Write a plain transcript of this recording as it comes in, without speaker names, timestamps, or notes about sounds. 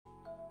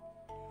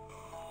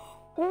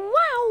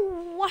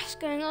What's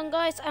going on,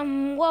 guys,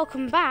 and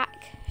welcome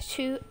back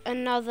to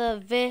another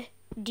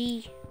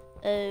video.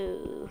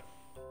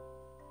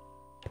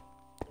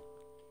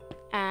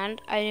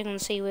 And as you can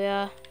see, we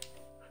are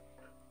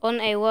on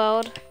a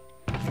world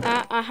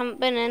that I haven't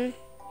been in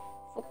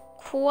for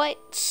quite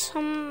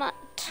some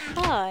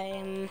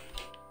time.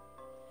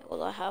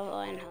 Will I have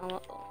iron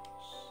helmet?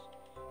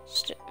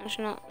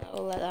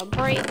 I'll let that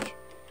break.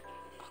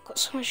 I've got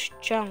so much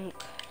junk.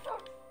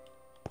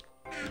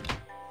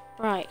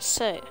 Right,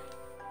 so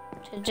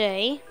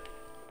today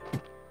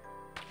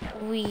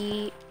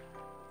we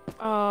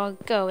are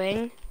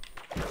going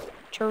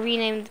to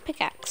rename the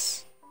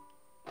pickaxe.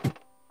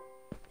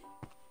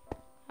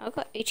 I've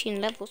got 18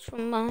 levels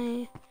from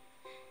my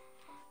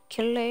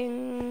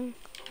killing.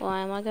 Why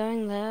am I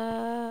going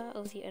there?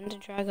 Oh, the Ender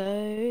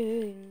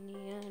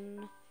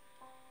Dragon.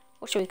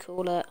 What should we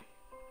call it?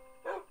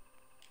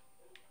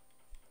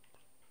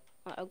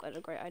 Oh, I've got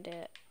a great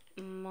idea.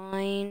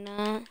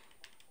 Miner.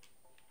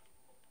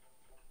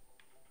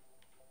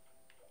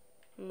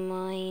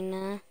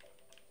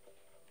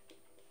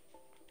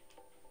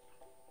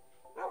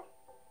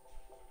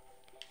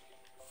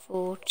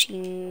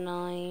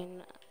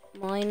 49.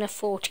 Miner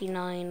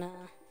 49er.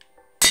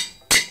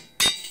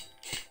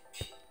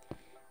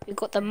 We've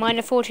got the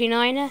Miner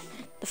 49er,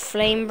 the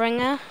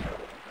Flamebringer.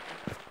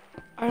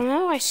 I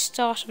remember I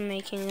started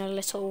making a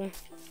little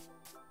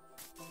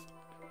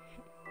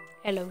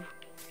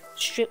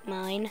strip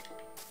mine,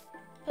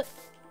 but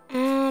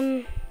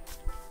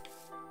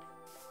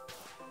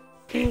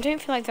I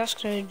don't feel like that's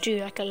gonna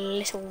do like a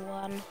little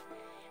one.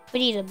 We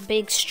need a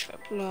big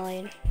strip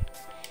mine,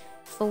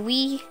 for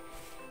we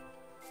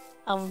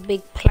have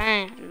big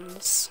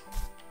plans.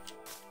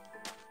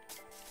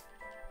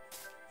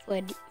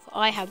 For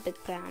I have big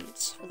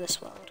plans for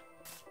this world,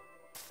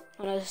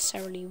 not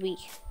necessarily we.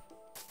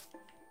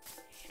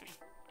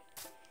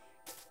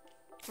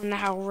 I wonder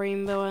how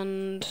Rainbow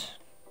and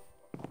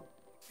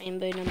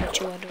Rainbow number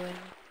 2 are doing.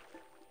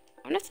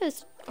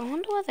 I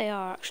wonder where they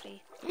are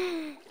actually.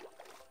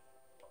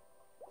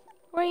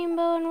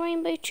 Rainbow and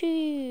Rainbow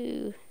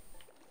 2.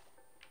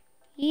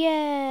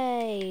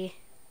 Yay!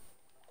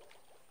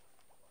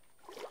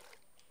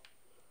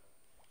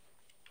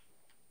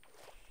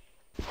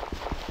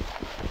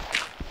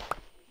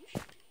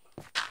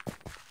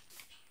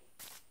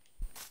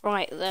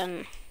 Right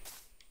then.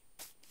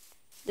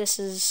 This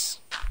is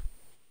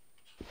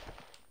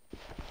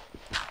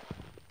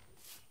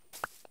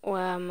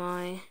where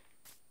my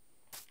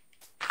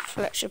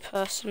Fletcher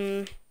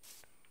person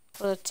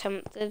was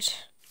attempted.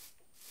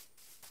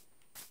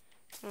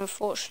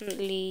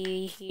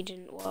 Unfortunately, he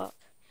didn't work.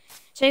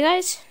 So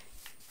guys,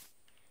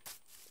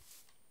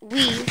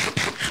 we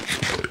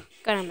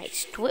gonna make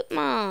strip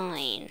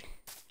mine.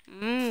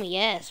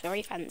 Yes,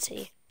 very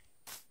fancy.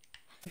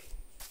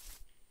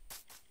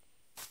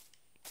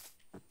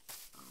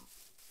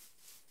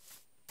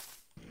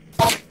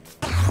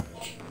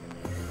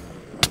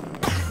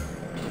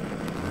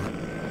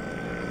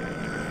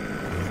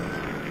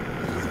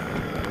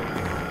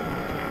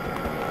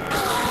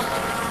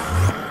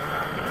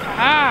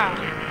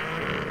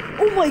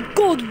 Oh my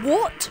god,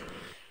 what?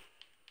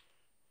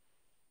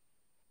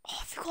 Oh,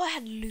 I forgot I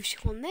had Lucy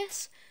on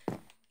this.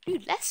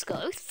 Dude, let's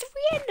go. 3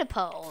 ender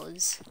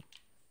pearls.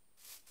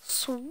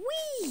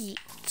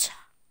 Sweet.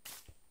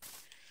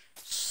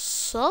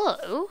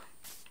 So,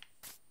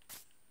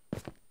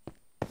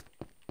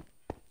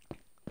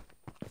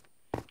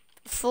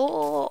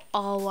 before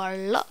our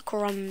luck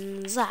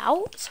runs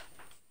out,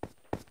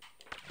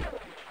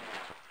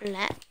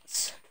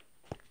 let's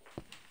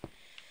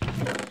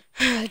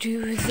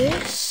do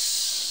this.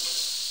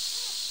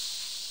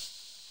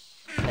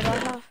 Did I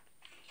have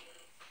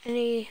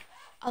any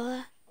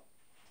other?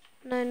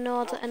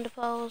 No other ender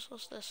pearls.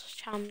 What's this?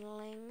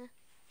 Channeling.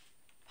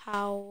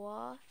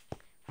 Power.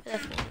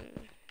 Wait,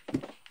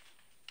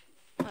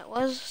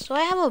 do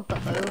I have a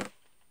bow?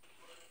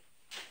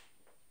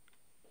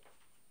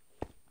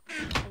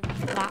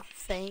 That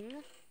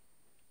thing.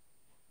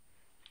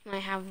 And I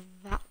have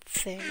that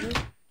thing.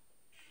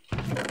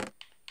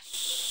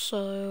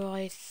 So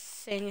I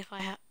think if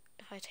I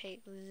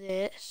take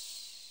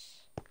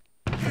this,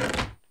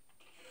 and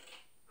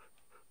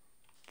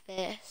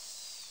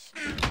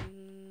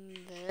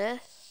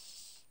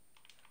this,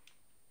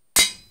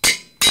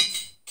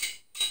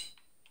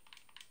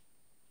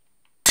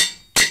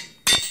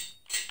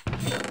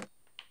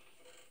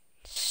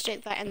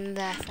 stick that in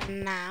there for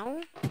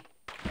now,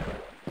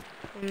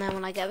 and then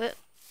when I get a bit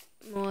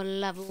more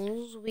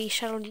levels, we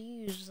shall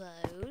use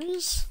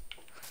those.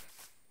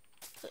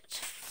 But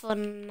for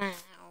now,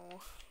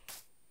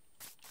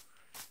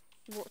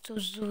 what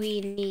does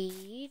we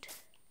need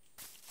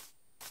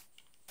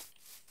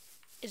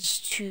is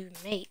to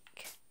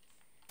make.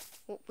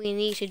 What we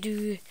need to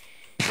do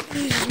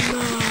is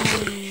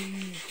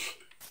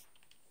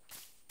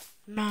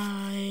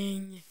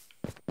mine,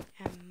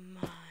 and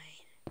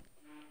mine.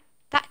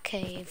 That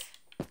cave.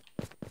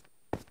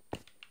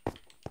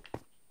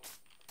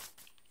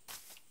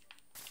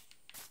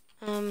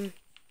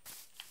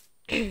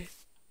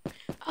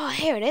 Oh,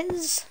 here it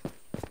is.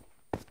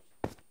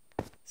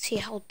 see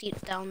how deep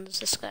down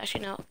does this go.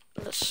 Actually, no.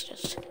 Let's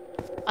just...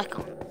 I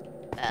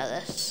can't bear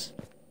this.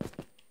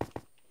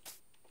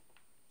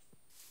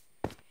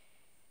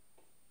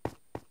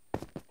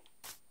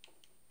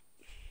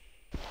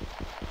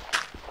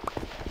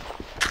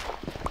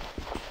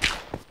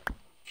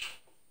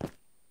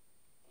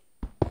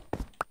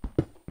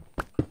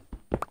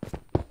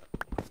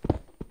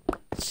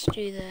 Let's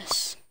do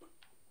this.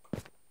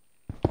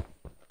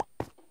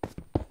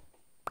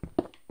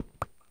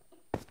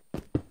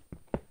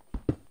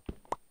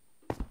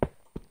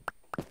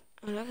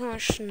 Oh, look how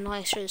much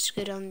nicer it's to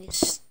go down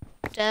these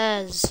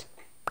stairs.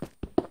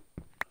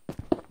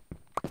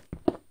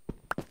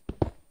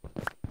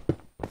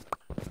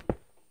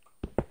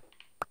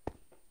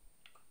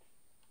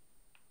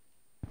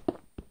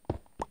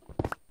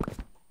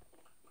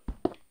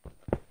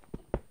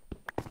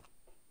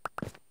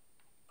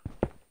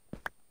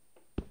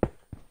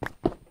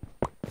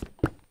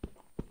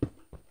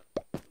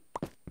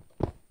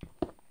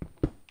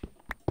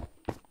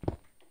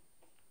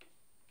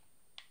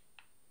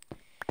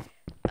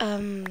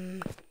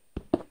 Um...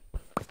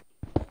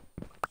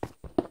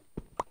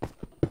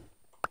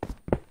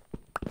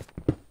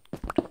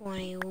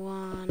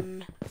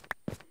 21,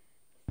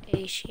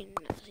 18,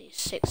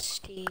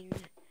 16,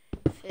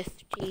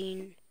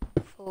 15,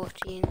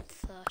 14,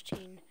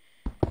 13,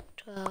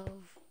 12,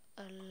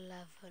 11.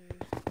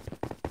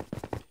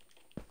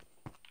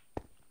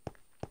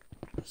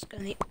 Let's go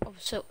in the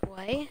opposite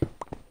way.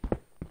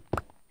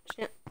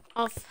 So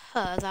I've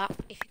heard that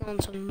if you go on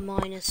to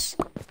minus,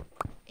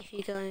 if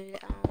you go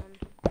down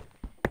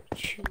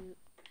to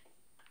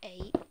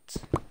 8,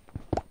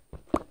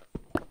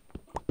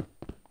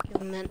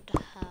 you're meant to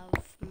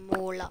have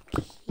more luck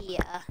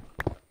here.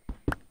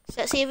 So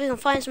let's see if we can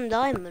find some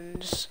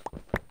diamonds.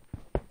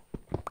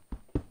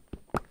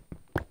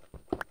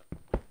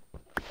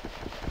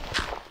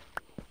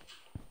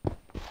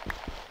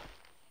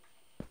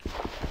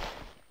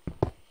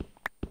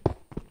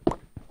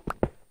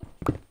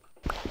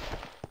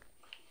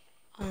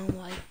 Oh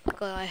my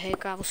god, I hate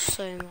gravel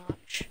so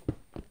much.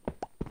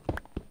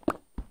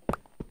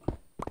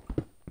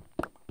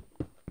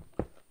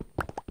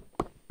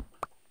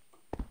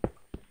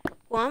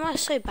 Why am I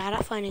so bad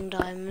at finding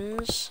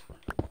diamonds?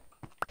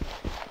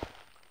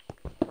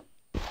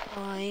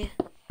 Why?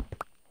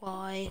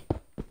 Why?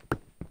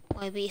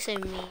 Why be so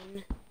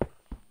mean?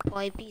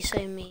 Why be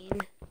so mean?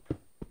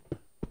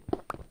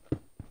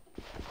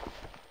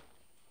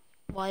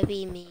 Why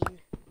be mean?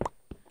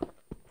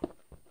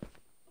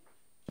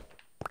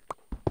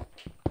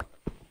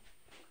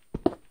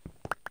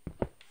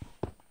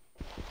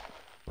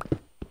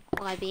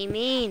 Why be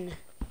mean?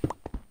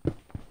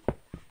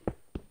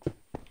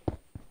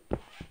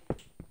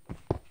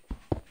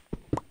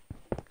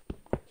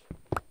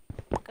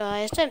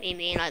 Guys, don't be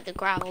mean like the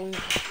gravel.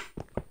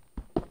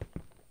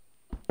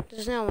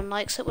 Because no one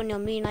likes it when you're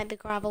mean like the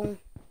gravel.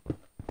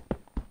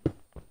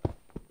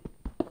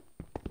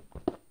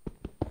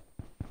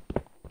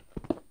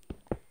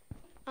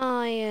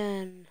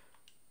 Iron.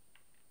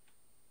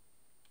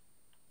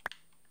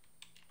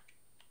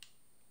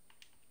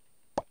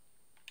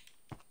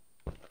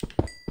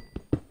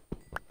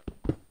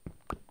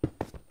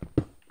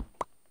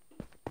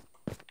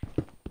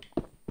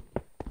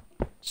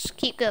 Just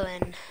keep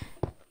going.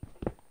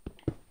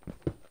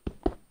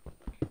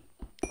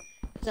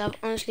 Because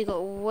I've honestly got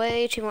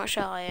way too much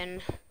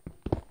iron.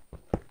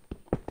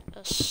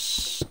 A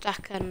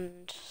stack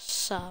and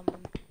some.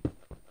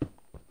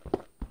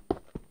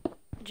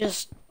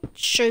 Just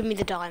show me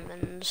the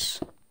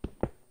diamonds.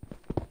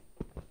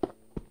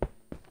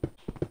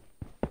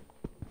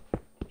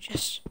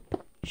 Just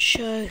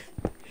show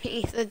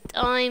me the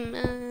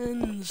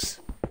diamonds.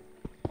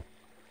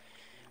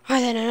 Right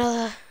then,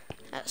 another,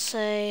 let's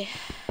say,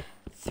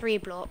 3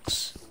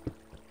 blocks.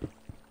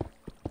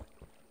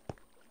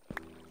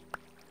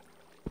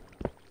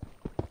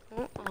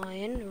 Oh,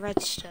 iron,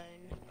 redstone.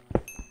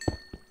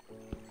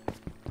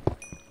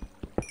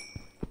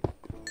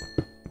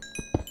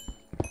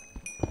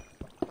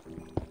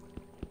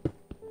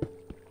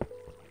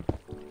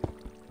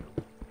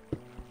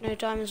 No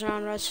diamonds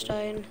around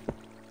redstone.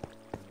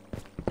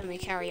 Then we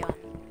carry on.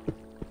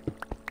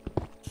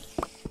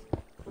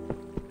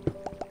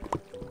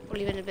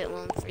 Probably been a bit more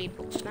than 3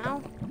 blocks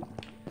now.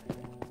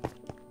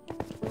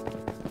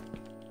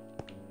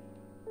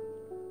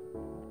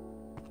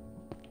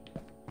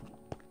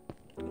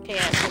 Okay,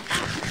 yeah.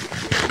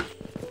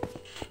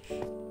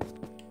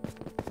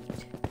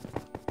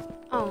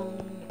 Oh.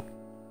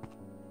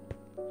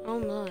 Oh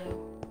no.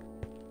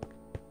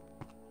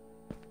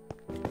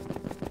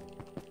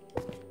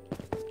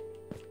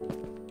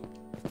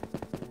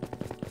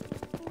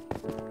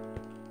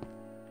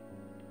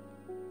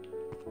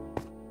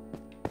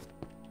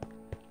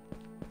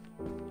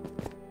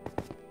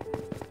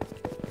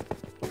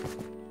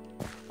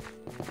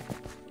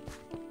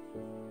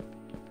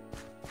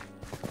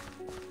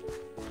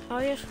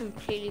 I just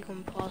completely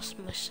gone past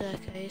my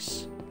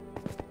staircase.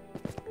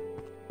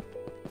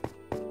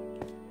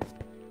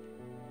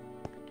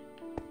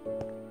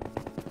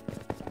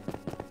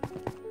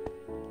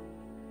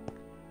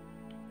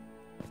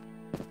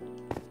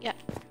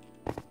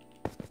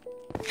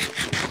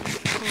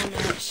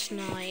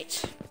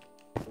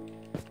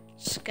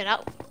 get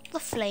out the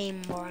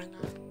flame bringer.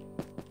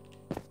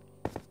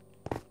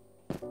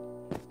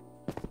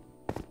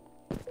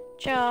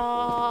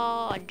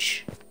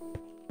 Charge!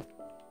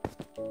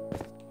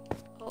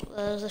 Oh,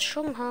 there's a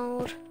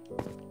stronghold.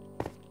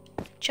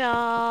 Charge!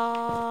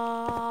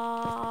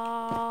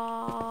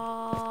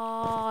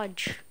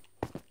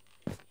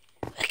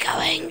 We're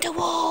going to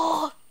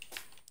war!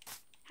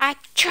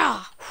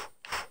 Hacha!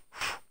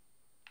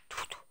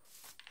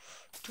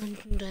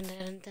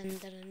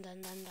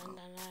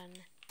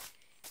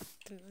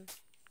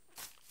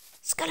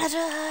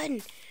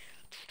 Skeleton!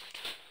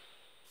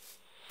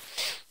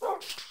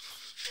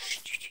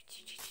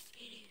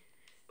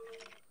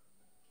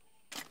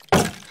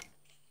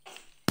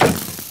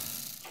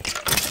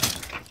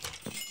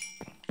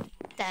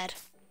 Dead.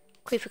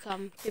 Creeper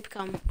come. Creeper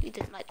come. We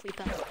didn't like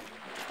Creeper.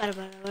 How did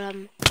you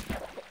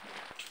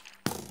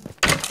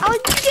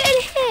get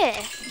in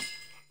here?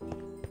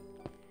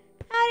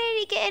 How did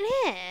he get in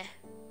here?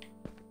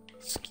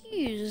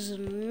 Excuse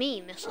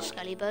me, Mr.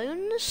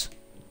 Skellybones.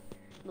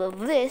 Well,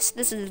 this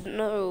is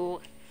no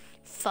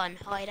fun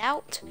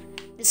hideout.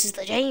 This is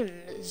the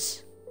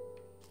James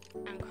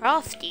and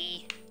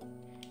Crafty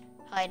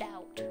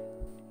hideout.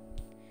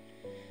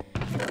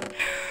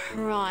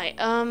 Right,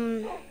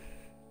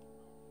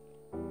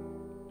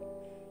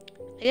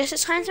 I guess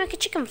it's time to make a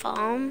chicken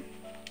farm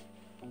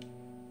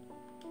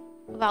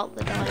without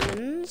the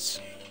diamonds.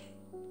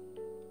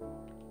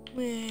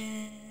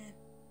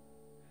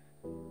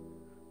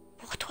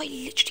 What do I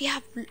literally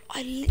have?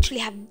 I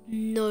literally have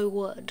no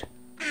wood.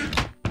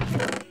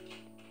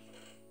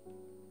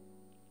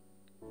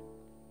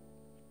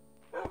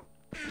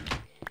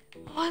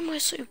 Why am I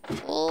so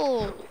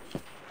poor?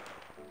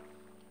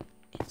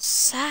 It's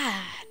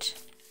sad.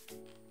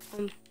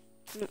 I'm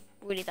not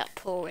really that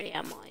poor, really,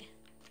 am I?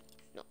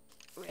 Not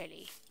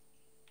really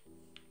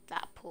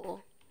that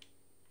poor.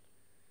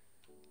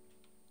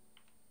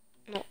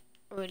 Not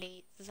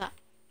really that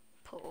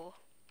poor.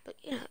 But,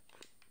 you know,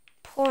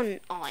 poor in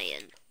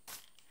iron.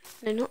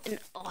 No, not in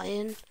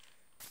iron.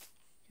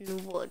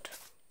 In wood.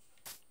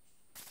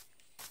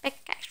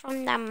 Pickaxe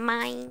from the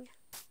mine.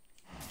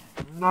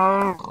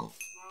 No.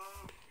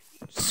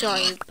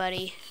 Sorry,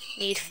 buddy.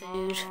 Need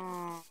food.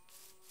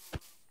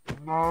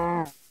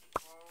 No.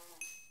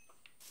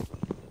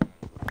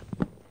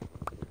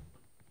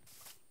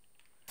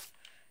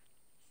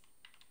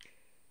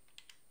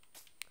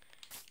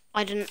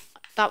 I didn't.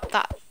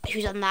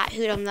 Who done that?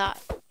 Who done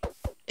that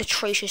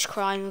atrocious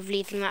crime of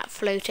leaving that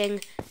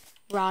floating?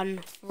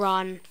 Run,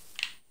 run.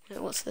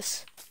 Wait, what's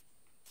this?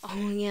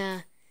 Oh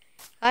yeah.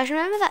 Guys,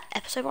 remember that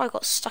episode where I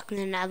got stuck in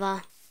the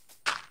nether?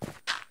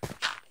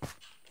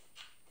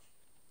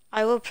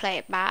 I will play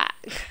it back.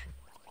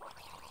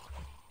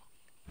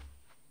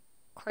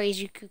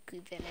 Crazy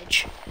Cuckoo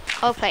Village.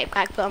 I'll play it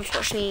back, but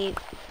unfortunately,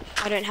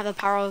 I don't have the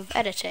power of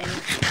editing.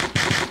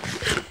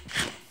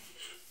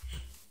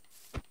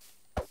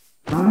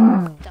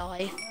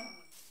 Die.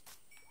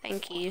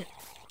 Thank you.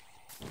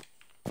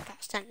 That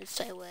sounded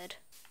so weird.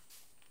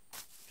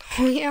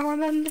 Oh yeah,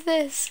 remember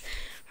this.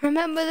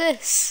 Remember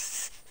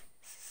this.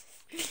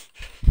 I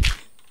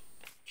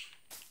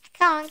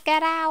can't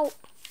get out.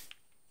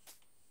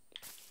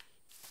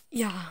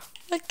 Yeah.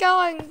 I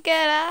can't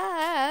get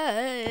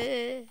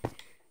out.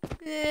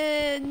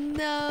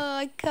 No,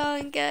 I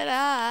can't get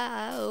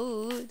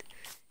out.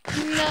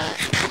 No.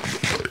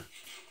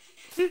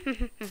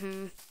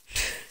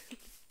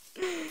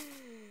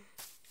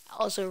 That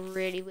was a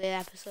really weird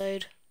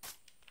episode.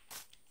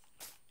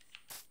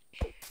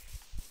 I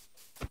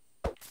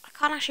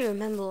can't actually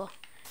remember.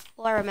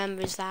 All I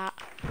remember is that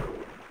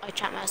I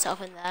trapped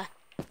myself in there.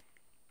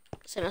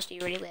 So it must be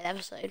a really weird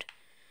episode.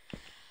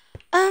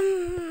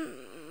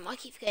 I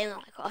keep forgetting that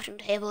my crafting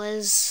table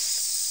is so.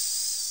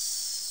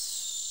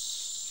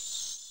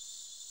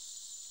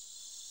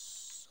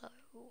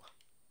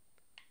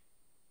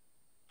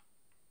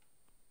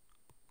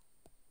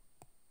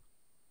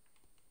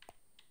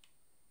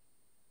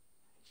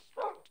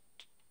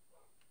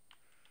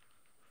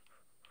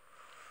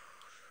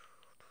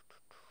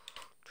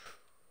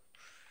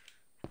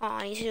 Oh,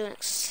 I need to do an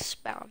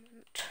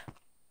experiment.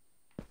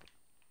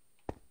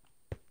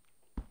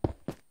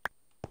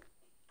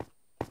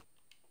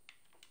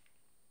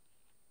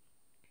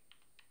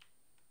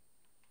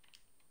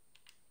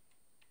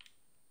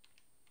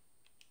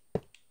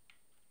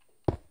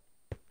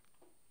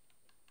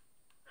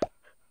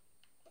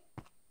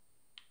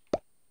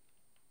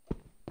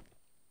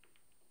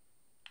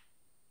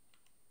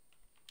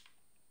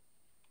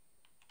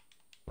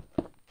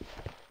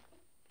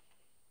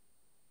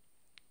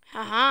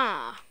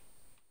 Haha.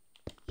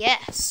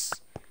 Yes.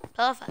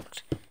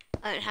 Perfect.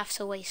 I don't have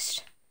to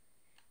waste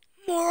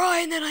more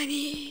iron than I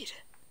need.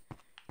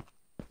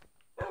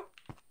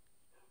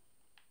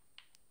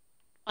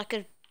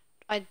 I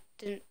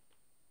didn't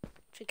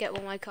forget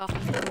what my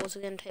crafting table was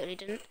again, totally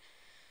didn't.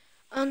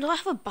 Do I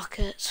have a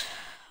bucket?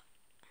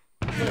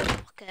 I have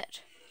a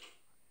bucket.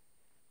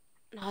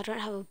 No, I don't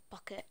have a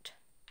bucket.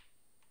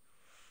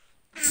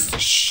 It's a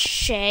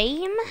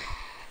shame.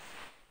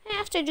 I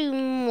have to do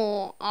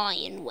more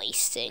iron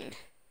wasting.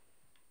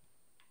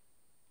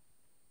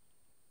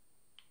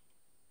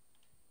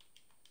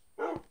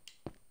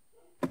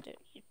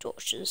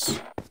 torches.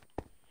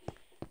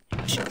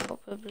 I should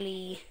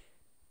probably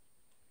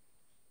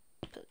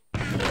put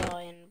the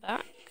iron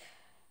back.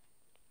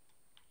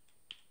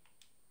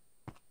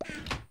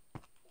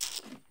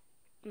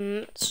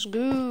 Let's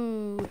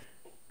go.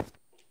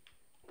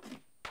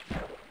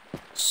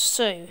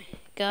 So,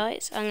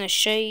 guys, I'm going to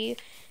show you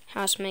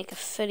how to make a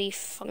fully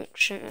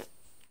functioning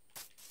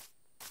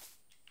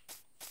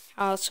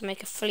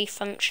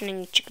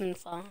chicken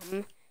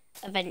farm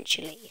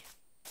eventually.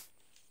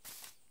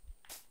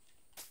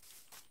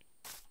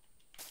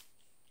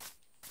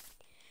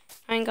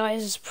 And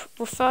guys,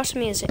 refer to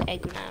me as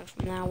Eggman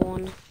from now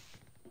on.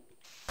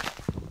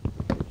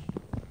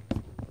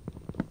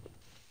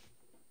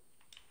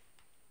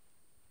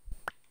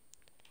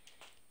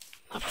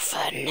 My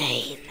preferred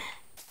name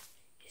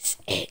is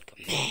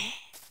Eggman.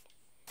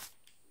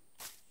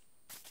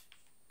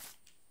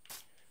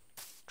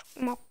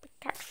 My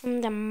pickaxe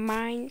from the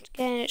mine,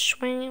 getting it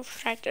swinging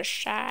side to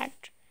side.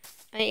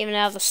 I don't even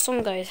know how the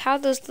song goes. How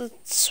does the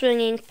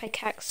swinging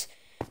pickaxe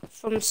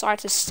from side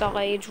to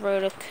side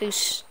roller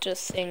coaster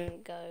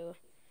thing go?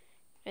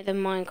 You know, the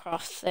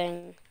Minecraft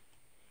thing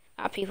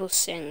that people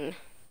sing.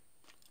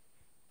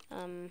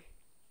 Not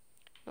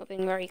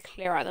being very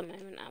clear at the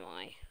moment, am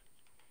I?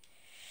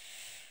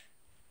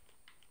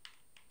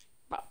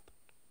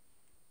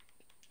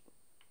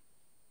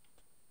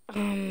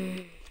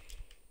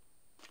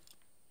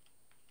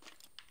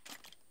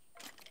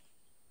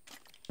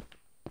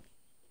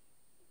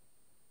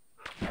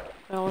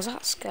 Where was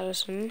that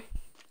skeleton?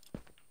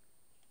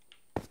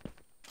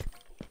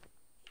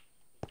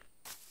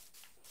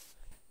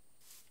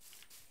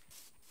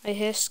 I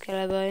hear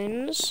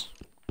skelebones.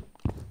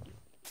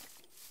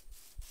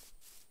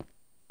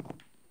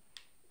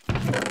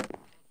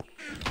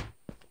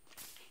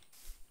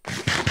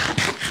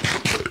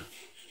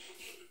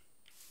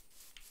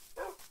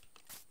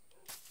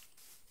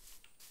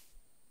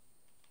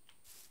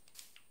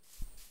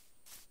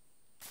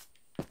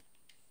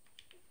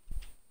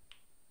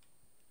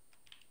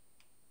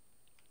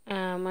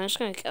 I'm just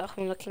gonna get up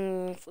and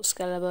looking for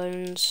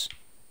skelebones.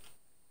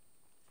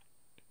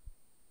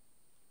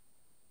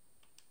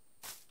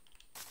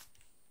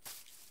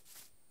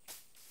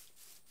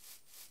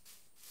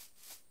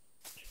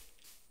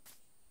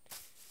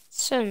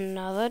 It's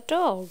another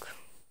dog.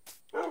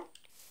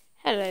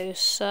 Hello,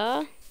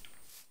 sir.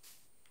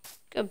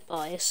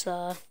 Goodbye,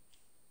 sir.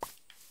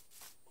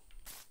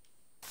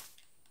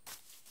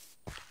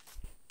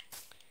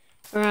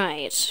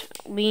 Right,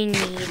 we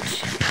need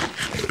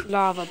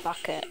lava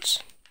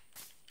bucket.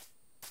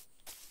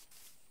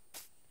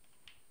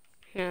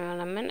 Hang on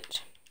a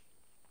minute.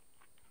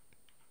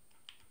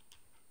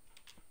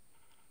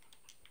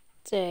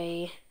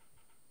 Day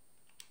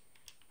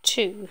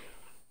 2.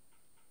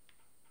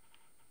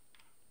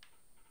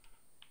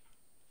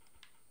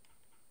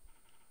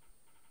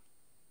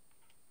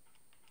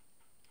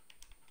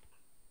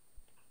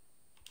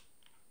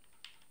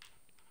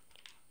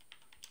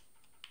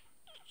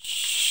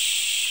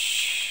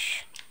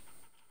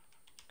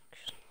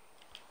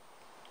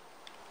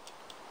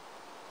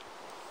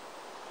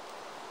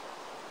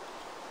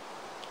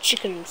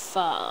 Chicken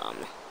farm.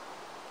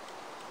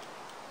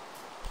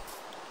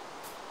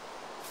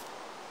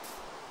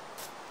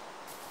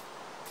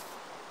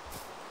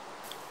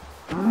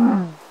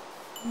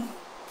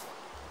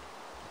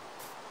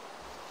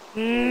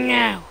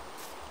 No,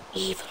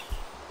 evil.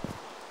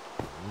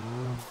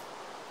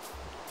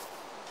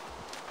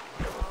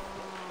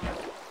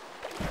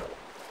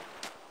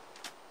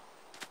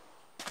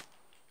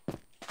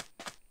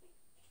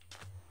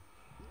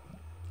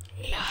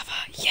 Lava,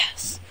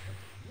 yes.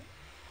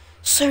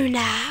 So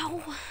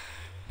now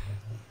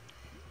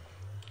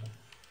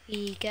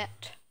we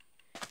get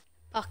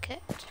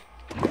bucket,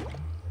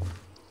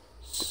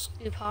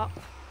 scoop up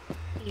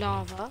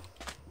lava,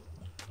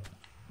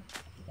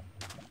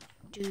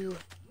 do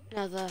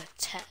another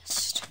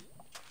test.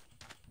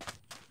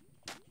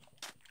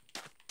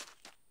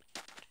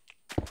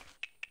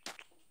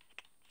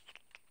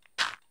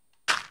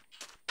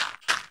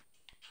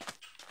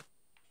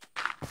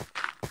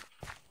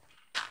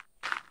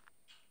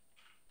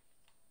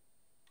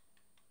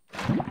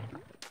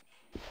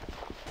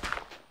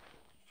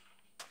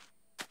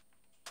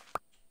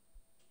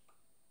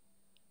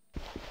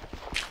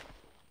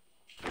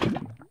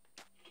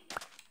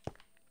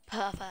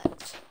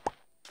 Perfect.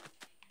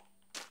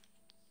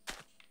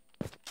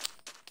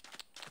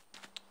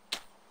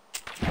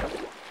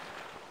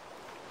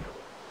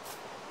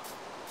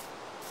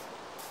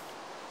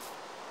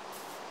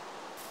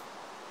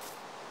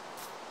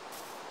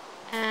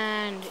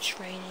 And it's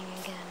raining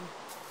again.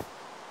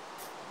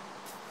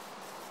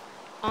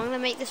 I'm gonna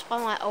make this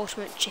one my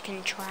ultimate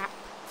chicken trap.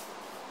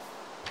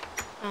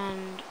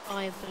 And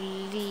I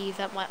believe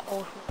that my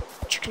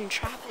ultimate chicken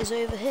trap is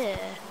over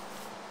here.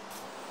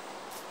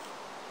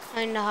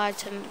 Kinda hard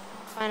to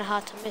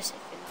miss if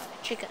you like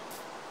a chicken.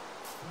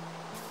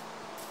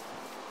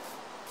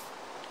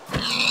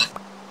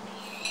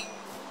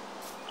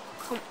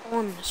 Come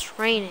on, it's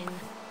raining.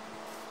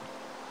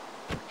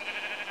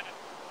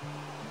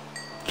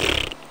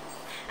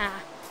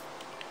 Ha.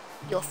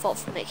 your fault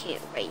for making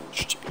it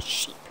range to be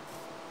sheep.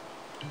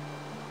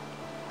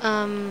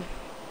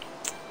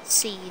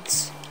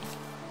 Seeds.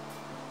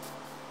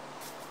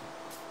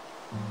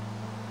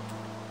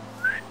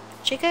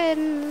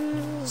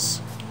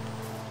 Chickens!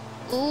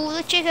 Ooh,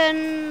 the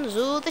chickens!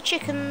 Ooh, the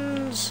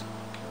chickens!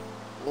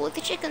 Ooh,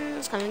 the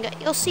chickens! Come and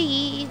get your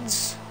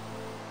seeds!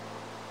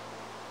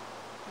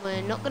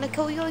 We're not gonna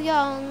kill your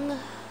young.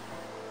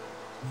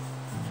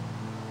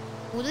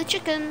 Ooh, the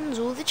chickens!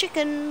 Ooh, the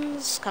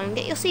chickens! Come and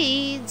get your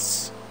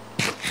seeds!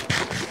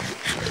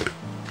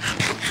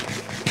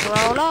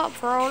 Roll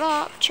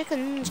up!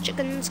 Chickens,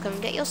 chickens! Come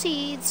and get your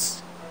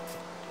seeds!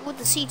 Ooh,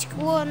 the seeds you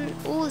want!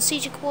 Ooh, the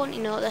seeds you want!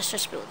 You know what, let's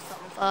just build the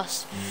farm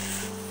first.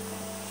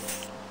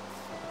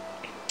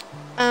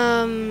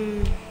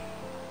 Run.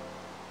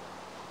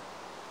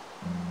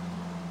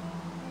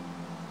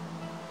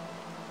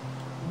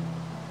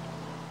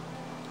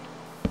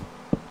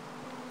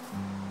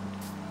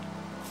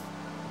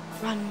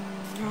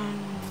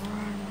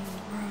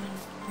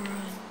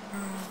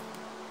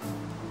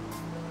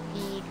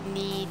 We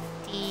need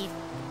the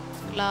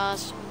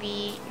glass.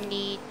 We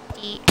need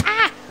the...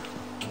 Ah!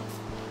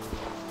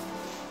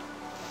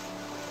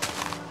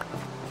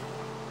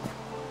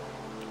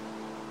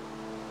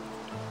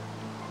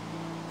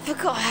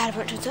 Forgot I had a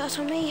bunch of dirt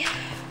on me.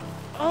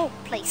 Oh,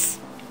 place.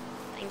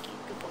 Thank you,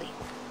 good boy.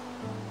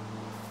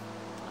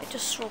 I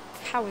just saw a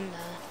cow in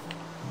there.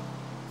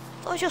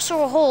 I just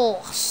saw a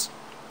horse.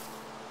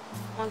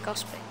 One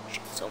gospel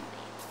shoots on me.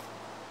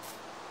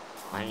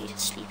 I need to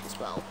sleep as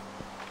well.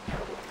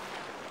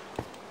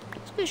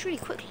 This goes really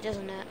quickly,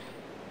 doesn't it?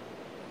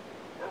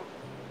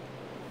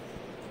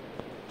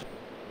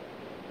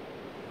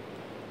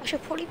 I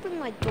should probably bring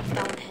my dog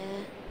down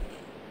here.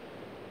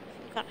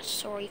 I feel kind of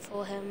sorry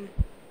for him.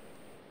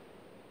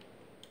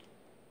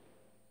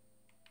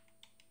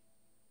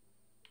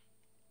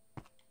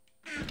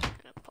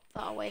 Gonna pop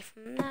that away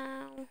from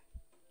now.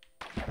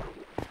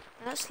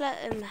 Let's let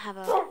him have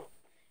a bit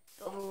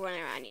of a run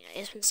around. You know,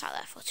 he's been sat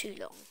there for too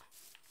long.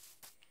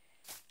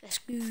 Let's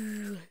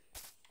go.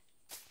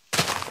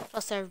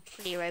 Plus, they're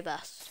pretty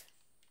robust.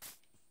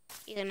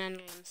 He can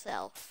handle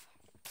himself.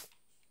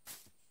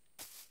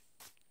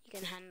 He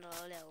can handle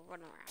a little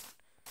run around.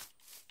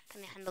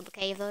 Can he handle the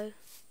cave though?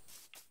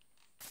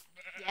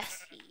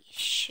 Yes, he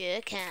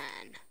sure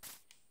can.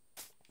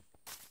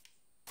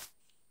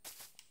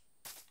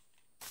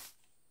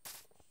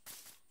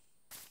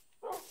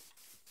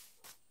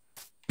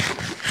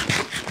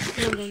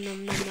 Nom nom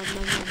nom nom nom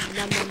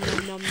nom nom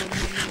nom nom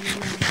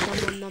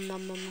nom nom nom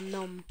nom nom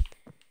nom.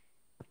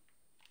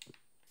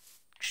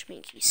 Which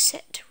means we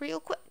sit real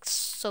quick.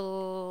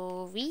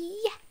 Sorry.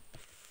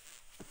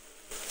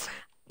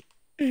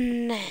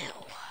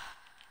 Now,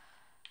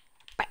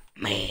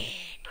 Batman.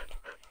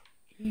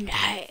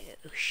 No.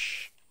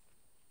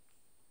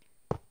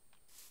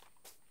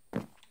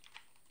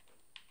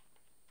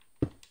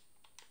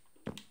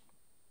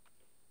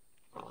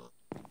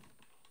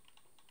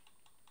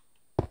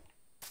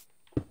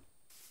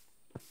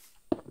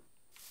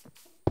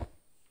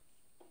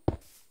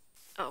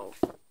 Oh,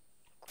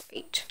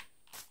 great.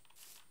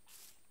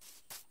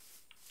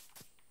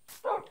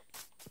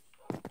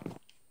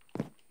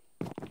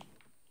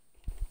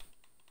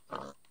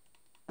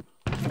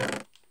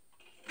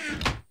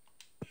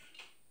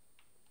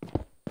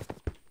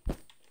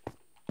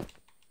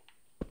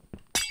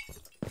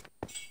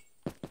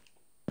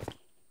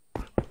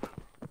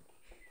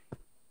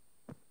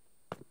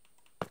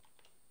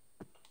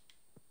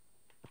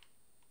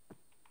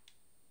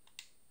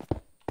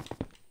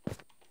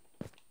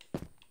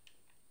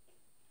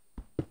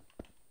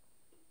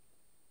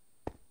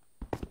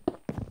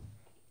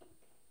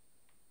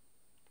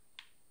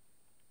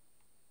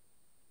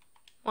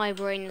 My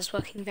brain is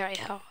working very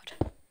hard.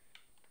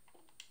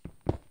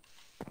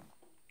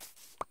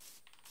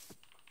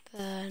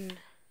 Then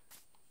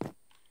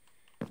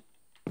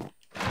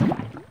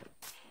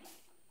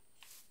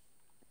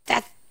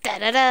da da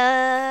da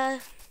da.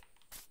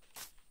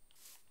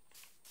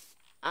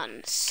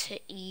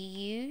 Unsit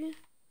you.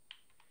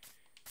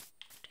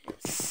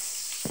 Don't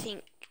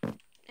think.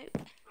 Nope.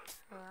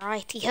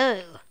 Righty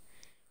ho.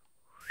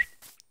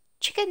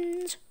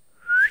 Chickens.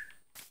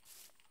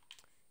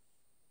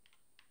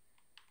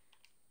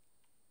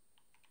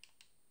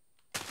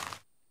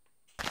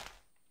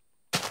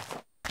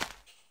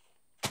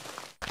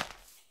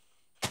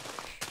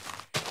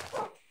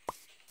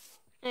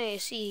 Hey,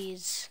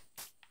 seeds.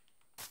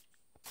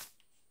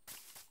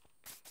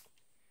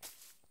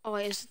 Oh,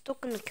 is the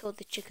dog gonna kill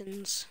the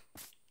chickens?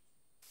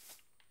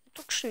 The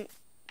dog shouldn't.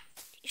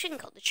 You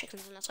shouldn't kill the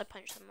chickens unless I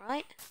punch them,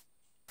 right?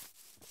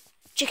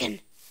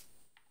 Chicken.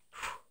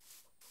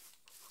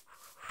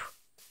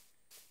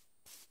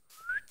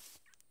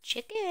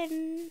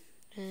 Chicken.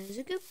 He's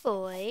a good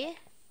boy.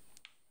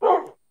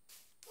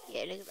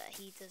 Yeah, look at that.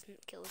 He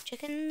doesn't kill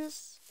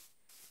chickens.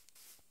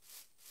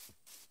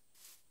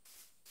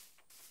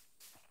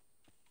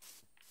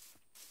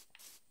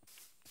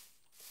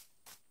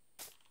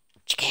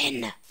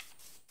 Chicken.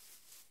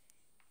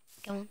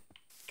 Come on,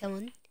 come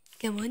on,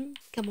 come on,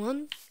 come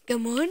on,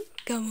 Come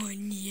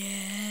on,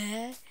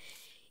 yeah.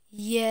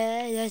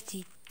 Yeah, that's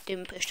it.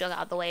 Don't push dog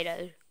out of the way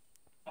though.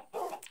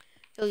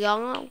 You're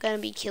young, I'm gonna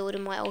be killed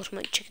in my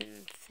ultimate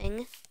chicken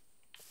thing.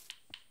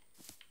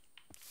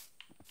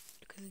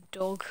 Look at the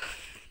dog.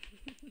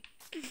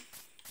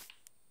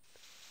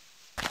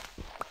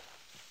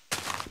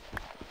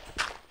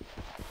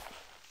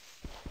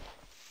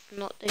 I'm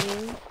not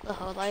doing the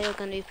whole that you're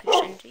gonna be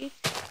pushed into.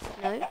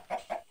 No.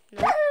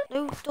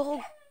 No,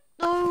 dog.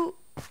 No.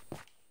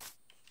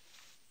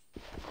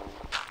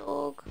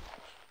 Dog.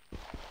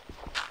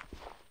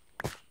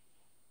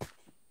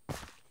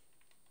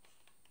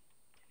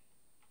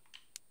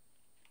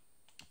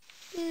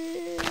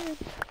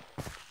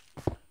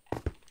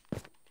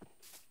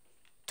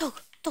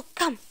 Dog,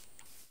 come.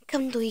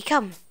 Come, doggy,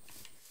 come.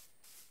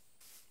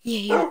 Yeah,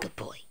 you're a good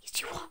boy.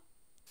 Yes, you are.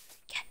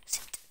 Yeah,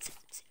 sit.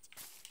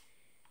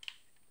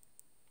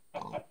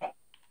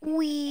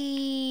 We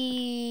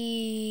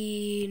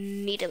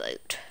need a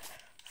boat.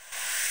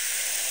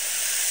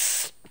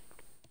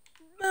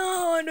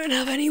 Oh, I don't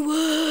have any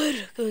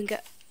wood. Go and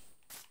get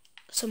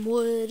some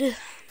wood.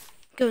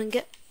 Go and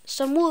get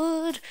some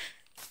wood.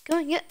 Go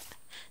and get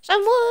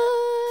some wood.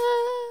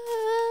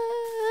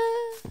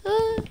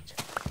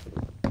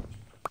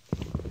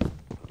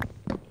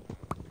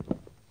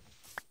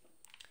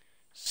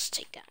 Let's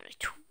take down a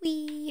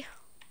tree.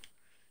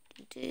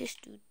 Do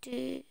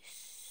this.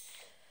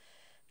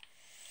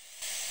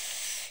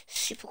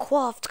 Super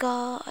craft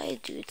guy,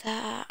 do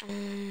that,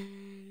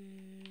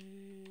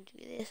 and do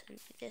this, and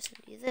do this, and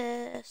do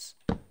this.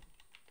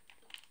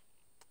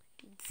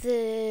 Do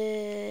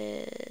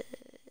this.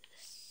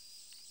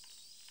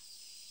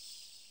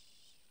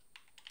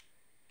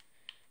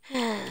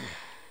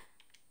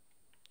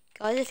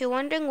 Guys, if you're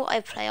wondering what I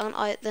play on,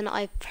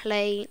 I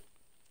play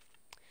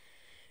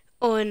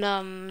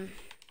on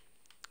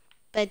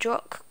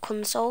Bedrock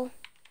console.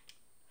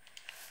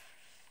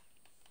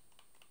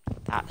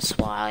 That's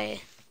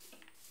why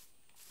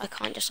I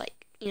can't just like,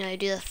 you know,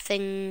 do the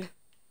thing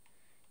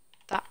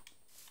that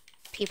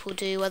people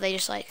do where they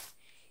just like,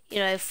 you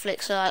know,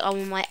 flick so like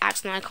on my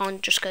axe and I can't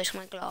just go to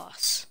my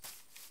glass.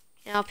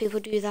 You know how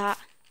people do that?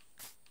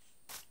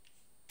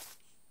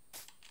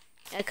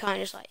 I can't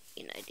just like,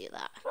 you know, do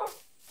that.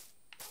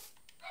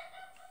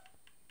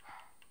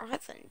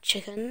 Alright then,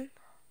 chicken.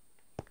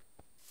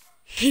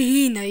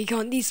 No, you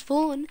can't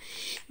despawn.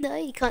 No,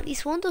 you can't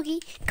despawn, doggy.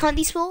 Can't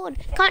despawn.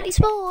 Can't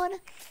despawn.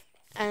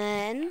 And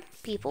then,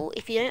 people,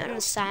 if you don't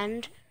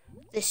understand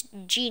this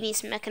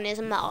genius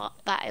mechanism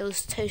that it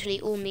was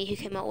totally all me who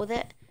came up with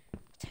it,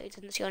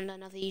 totally see on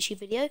another YouTube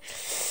video.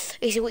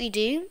 Is what you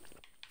do.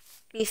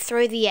 You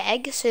throw the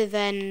egg, so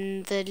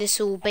then the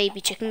little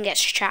baby chicken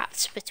gets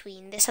trapped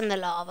between this and the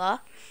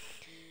lava.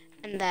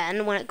 And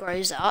then, when it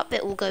grows up,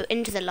 it will go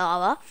into the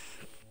lava.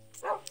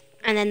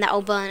 And then that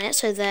will burn it,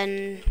 so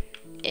then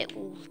it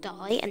will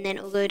die, and then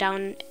it will go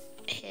down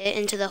here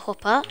into the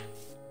hopper.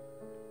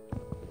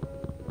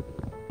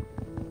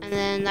 And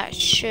then that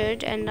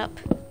should end up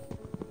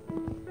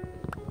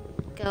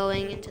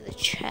going into the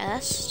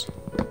chest.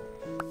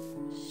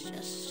 Let's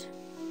just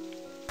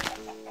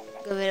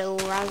give it a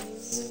little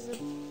raz.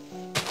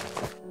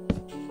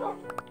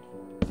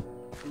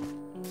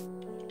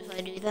 If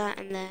I do that,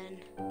 and then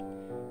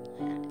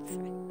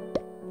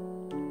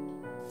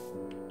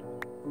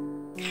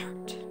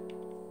carrot.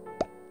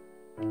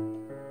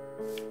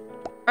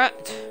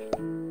 Right.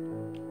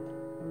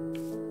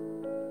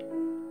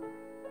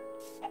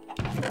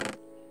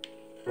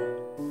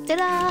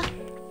 Ta-da!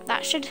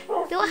 That should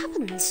be what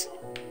happens.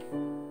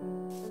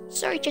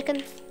 Sorry,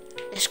 chicken.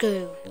 Let's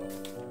go.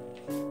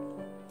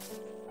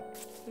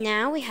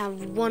 Now we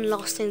have one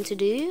last thing to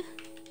do.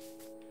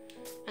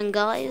 And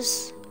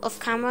guys, off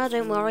camera,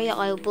 don't worry,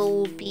 I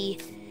will be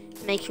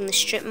making the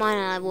strip mine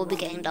and I will be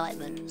getting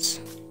diamonds.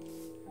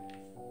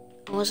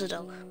 Oh, where's the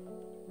dog?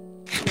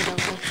 No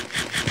dog.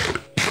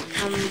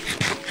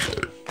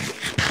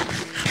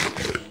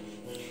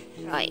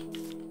 Right.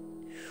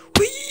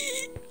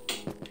 Whee!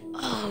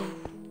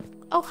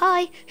 Oh,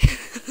 hi.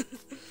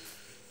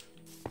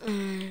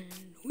 And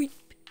weep.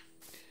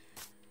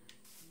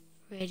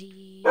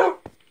 Ready.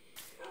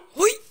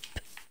 Weep.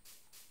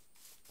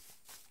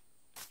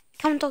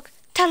 Come on, dog.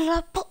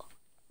 Teleport.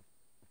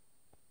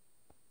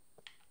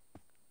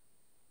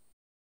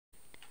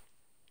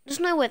 There's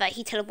no way that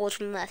he teleported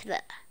from there to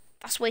there.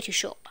 That's way too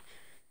short.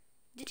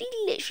 Did he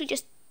literally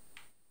just...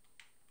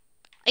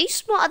 Are you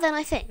smarter than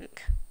I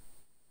think?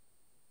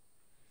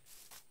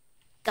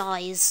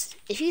 Guys,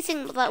 if you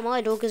think that my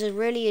dog is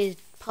really a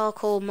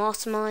parkour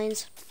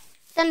mastermind,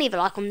 then leave a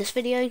like on this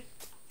video.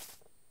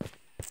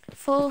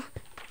 For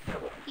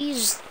he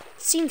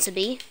seems to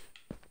be.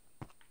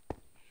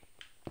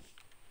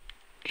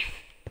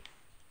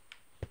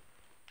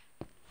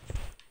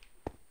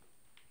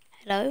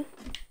 Hello?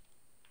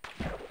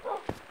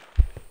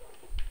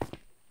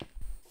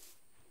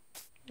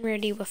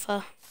 Really with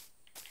her.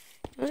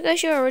 Let's go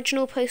to your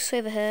original post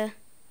over here.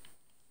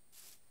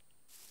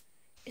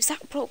 Is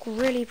that block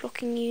really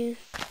blocking you?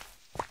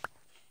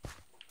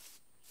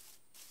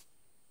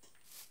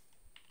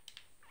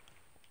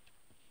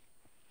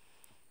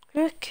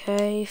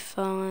 Okay,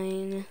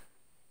 fine.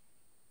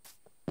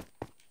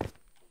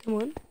 Come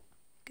on.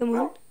 Come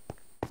on.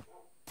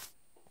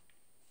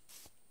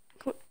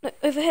 Come on. No,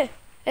 over here.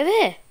 Over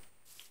here.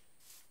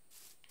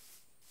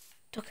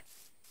 Dog.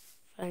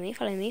 Follow me,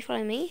 follow me,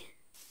 follow me.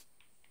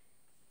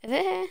 Over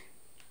here.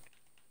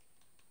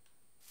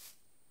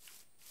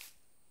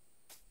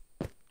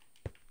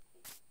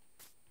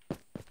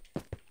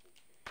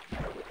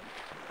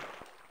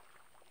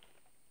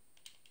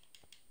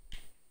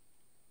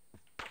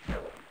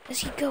 Where's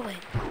he going?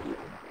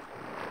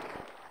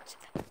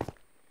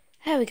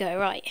 There we go,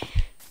 right.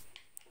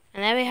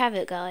 And there we have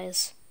it,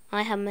 guys.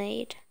 I have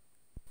made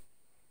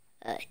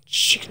a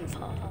chicken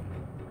farm.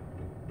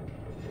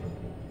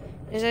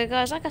 So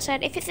guys, like I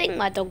said, if you think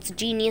my dog's a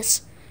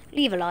genius,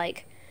 leave a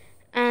like.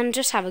 And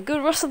just have a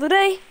good rest of the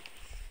day.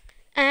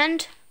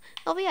 And,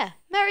 oh yeah,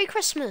 Merry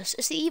Christmas.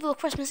 It's the eve of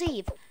Christmas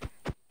Eve.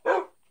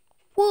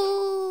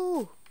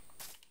 Woo!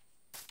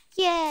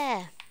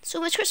 Yeah. So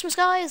much Christmas,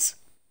 guys.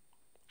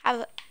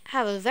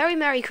 Have a very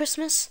Merry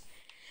Christmas.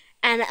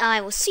 And I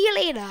will see you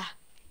later.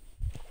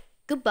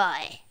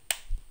 Goodbye.